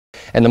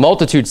And the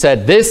multitude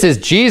said, "This is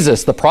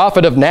Jesus, the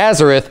prophet of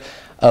Nazareth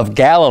of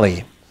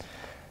Galilee."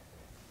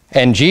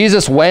 And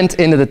Jesus went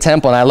into the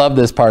temple, and I love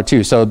this part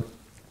too. So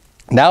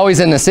now he's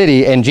in the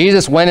city, and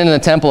Jesus went into the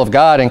temple of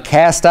God and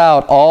cast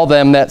out all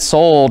them that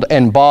sold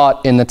and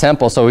bought in the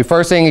temple. So the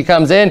first thing he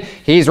comes in,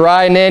 he's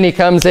riding in, he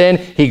comes in,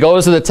 he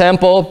goes to the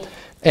temple,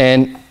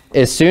 and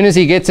as soon as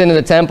he gets into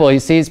the temple, he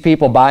sees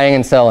people buying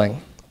and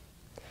selling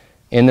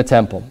in the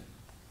temple.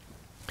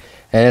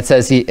 And it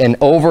says he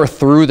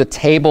overthrew the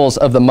tables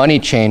of the money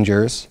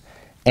changers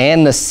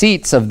and the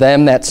seats of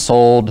them that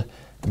sold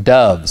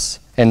doves,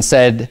 and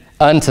said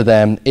unto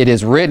them, "It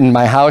is written,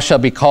 my house shall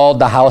be called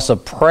the house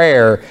of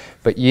prayer,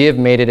 but ye have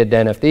made it a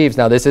den of thieves."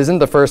 Now, this isn't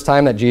the first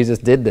time that Jesus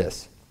did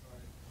this.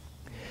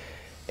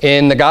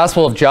 In the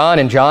Gospel of John,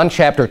 in John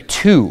chapter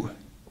 2,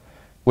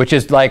 which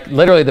is like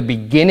literally the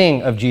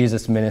beginning of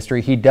Jesus'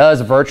 ministry, he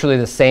does virtually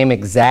the same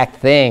exact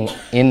thing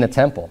in the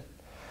temple.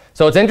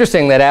 So it's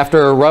interesting that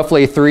after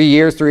roughly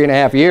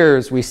 3.5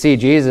 years, we see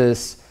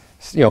Jesus,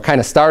 kind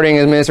of starting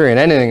his ministry and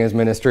ending his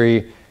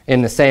ministry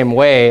in the same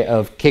way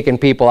of kicking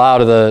people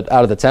out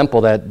of the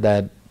temple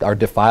that are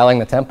defiling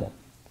the temple.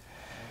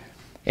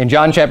 In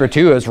John chapter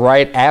 2, it was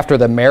right after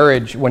the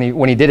marriage, when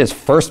he did his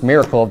first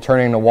miracle of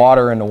turning the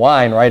water into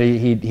wine, right?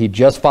 He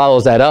just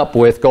follows that up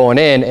with going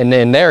in, and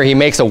then there he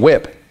makes a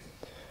whip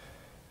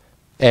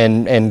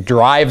and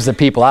drives the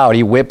people out.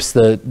 He whips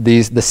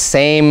the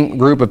same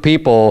group of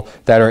people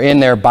that are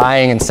in there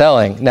buying and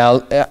selling.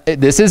 Now,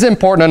 this is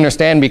important to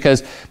understand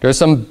because there's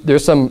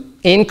some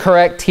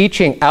incorrect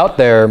teaching out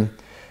there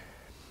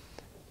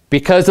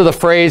because of the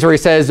phrase where he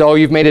says, "Oh,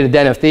 you've made it a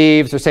den of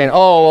thieves." They're saying,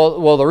 "Oh,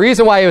 well, the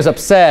reason why he was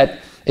upset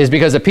is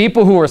because the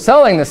people who were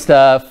selling the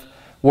stuff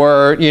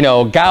were,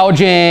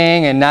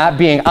 gouging and not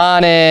being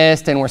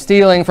honest and were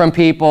stealing from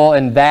people,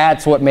 and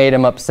that's what made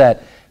him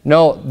upset."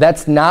 No,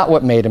 that's not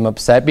what made him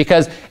upset,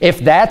 because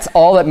if that's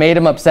all that made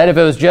him upset, if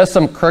it was just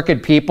some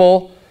crooked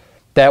people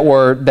that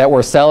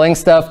were selling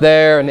stuff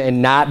there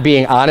and not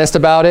being honest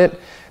about it,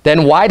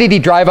 then why did he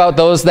drive out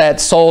those that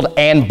sold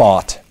and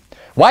bought?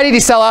 Why did he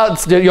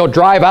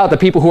drive out the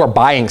people who are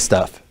buying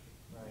stuff?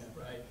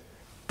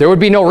 There would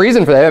be no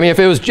reason for that. I mean, if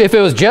it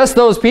was just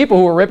those people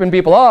who were ripping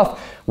people off,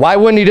 why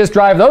wouldn't he just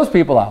drive those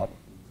people out?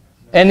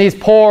 And these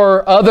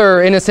poor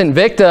other innocent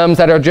victims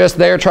that are just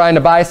there trying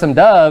to buy some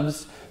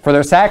doves for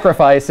their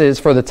sacrifices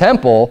for the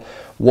temple,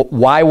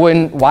 why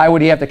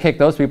would he have to kick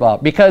those people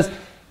out? Because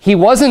he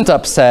wasn't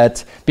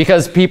upset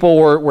because people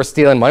were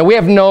stealing money. We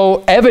have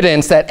no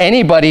evidence that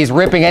anybody's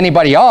ripping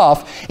anybody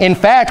off. In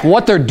fact,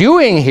 what they're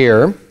doing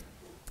here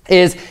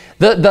is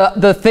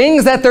the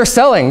things that they're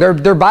selling.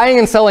 They're buying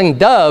and selling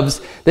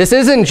doves. This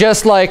isn't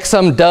just like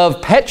some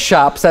dove pet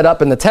shop set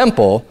up in the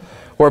temple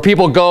where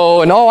people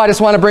go and, "Oh, I just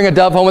want to bring a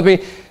dove home with me."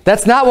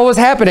 That's not what was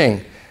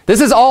happening. This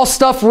is all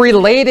stuff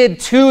related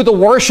to the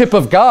worship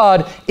of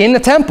God in the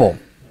temple.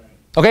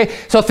 Okay,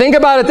 so think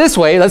about it this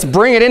way. Let's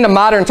bring it into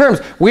modern terms.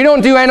 We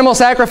don't do animal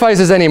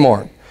sacrifices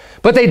anymore,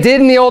 but they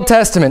did in the Old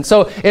Testament.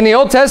 So in the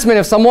Old Testament,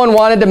 if someone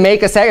wanted to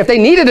make if they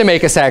needed to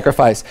make a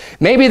sacrifice,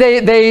 maybe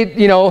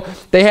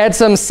they had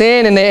some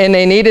sin and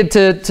they needed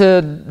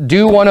to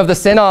do one of the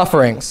sin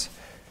offerings,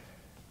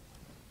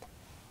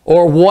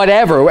 or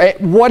whatever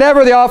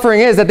the offering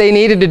is that they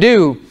needed to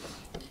do.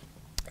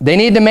 They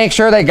need to make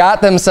sure they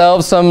got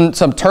themselves some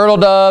turtle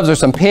doves or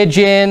some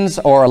pigeons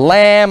or a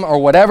lamb or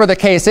whatever the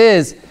case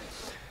is.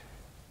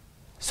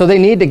 So they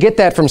need to get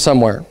that from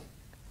somewhere.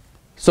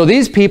 So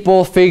these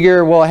people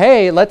figure, well,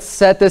 hey, let's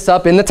set this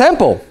up in the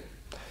temple.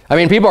 I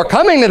mean, people are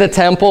coming to the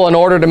temple in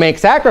order to make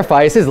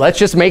sacrifices. Let's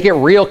just make it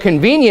real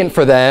convenient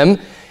for them.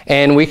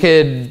 And we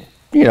could,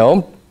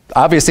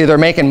 obviously they're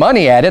making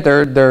money at it.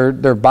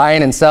 They're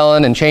buying and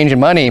selling and changing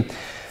money.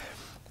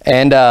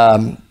 And,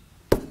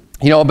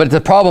 but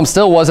the problem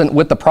still wasn't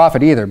with the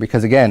prophet either,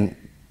 because again,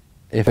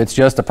 if it's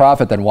just a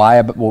prophet, then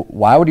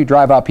why would you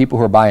drive out people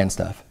who are buying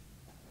stuff?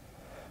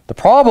 The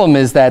problem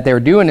is that they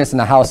were doing this in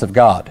the house of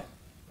God.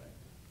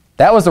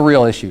 That was the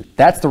real issue.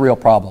 That's the real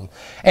problem.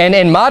 And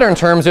in modern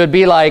terms, it would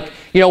be like,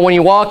 when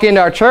you walk into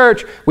our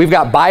church, we've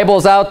got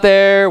Bibles out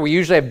there. We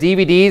usually have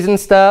DVDs and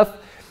stuff.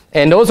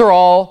 And those are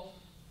all,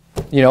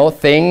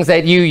 things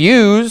that you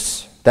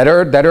use that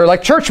are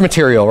like church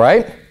material,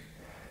 right?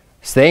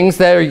 Things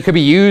that could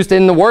be used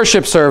in the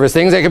worship service,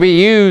 things that could be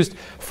used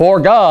for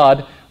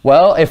God.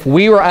 Well, if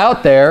we were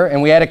out there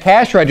and we had a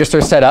cash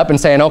register set up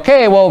and saying,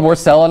 okay, well, we're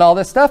selling all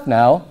this stuff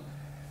now,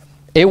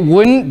 it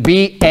wouldn't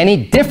be any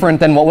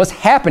different than what was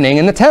happening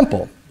in the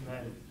temple.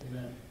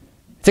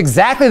 It's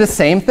exactly the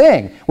same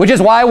thing, which is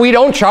why we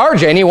don't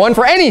charge anyone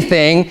for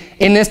anything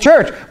in this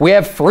church. We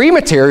have free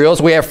materials.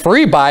 We have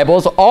free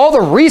Bibles. All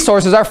the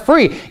resources are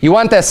free. You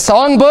want that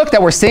songbook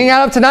that we're singing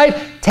out of tonight?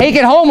 Take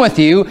it home with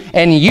you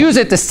and use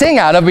it to sing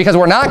out of, because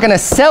we're not going to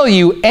sell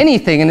you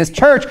anything in this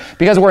church,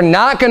 because we're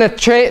not going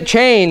to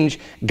change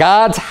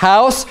God's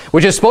house,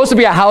 which is supposed to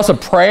be a house of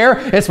prayer.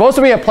 It's supposed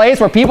to be a place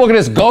where people can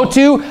just go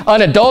to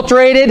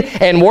unadulterated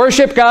and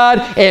worship God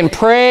and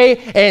pray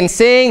and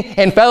sing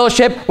and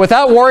fellowship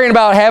without worrying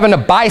about having to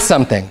buy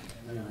something.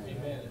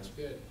 Amen. That's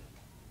good.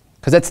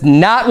 Because that's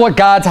not what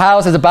God's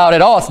house is about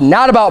at all. It's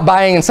not about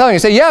buying and selling. You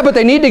say, yeah, but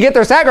they need to get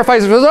their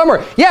sacrifices from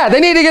somewhere. Yeah, they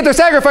need to get their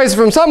sacrifices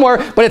from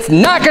somewhere, but it's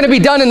not going to be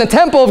done in the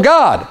temple of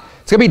God.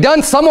 It's going to be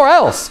done somewhere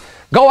else.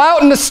 Go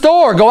out in the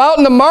store, go out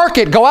in the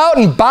market, go out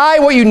and buy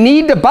what you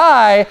need to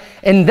buy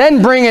and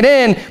then bring it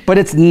in, but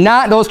it's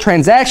not, those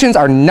transactions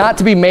are not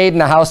to be made in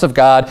the house of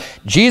God.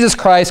 Jesus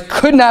Christ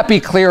could not be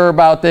clearer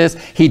about this.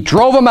 He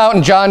drove them out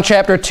in John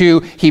chapter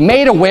 2. He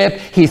made a whip.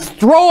 He's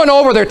throwing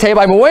over their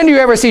table. I mean, when do you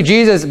ever see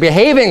Jesus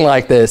behaving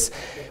like this,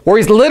 where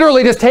he's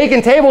literally just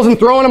taking tables and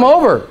throwing them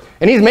over,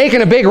 and he's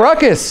making a big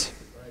ruckus?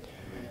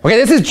 Okay,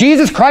 this is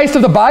Jesus Christ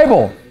of the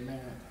Bible.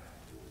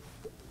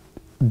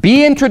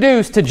 Be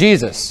introduced to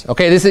Jesus.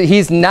 Okay,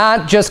 he's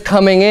not just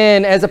coming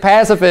in as a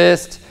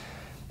pacifist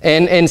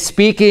and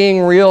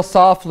speaking real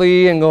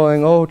softly and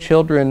going, oh,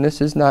 children, this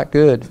is not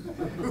good.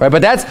 Right?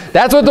 But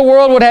that's what the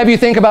world would have you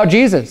think about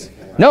Jesus.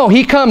 No,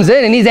 he comes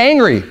in and he's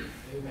angry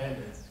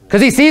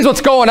because he sees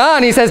what's going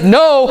on. He says,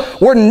 no,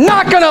 we're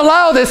not going to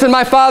allow this in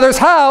my Father's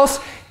house.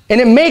 And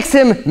it makes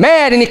him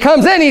mad. And he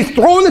comes in, he's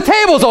throwing the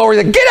tables over.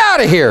 He's like, get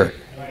out of here.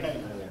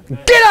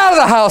 Get out of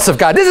the house of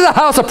God. This is a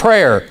house of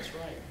prayer.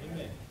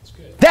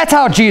 That's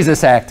how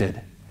Jesus acted.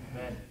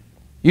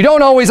 You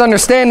don't always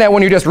understand that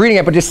when you're just reading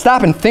it, but just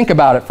stop and think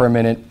about it for a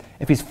minute.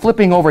 If he's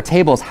flipping over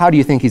tables, how do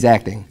you think he's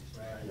acting?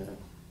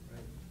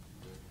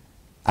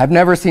 I've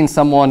never seen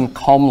someone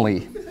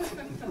calmly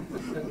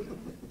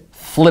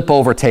flip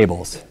over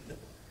tables,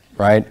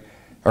 right?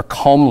 Or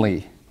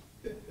calmly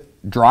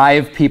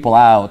drive people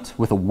out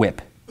with a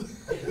whip.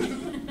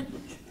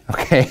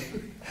 Okay?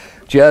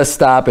 Just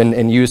stop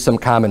and use some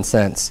common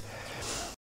sense.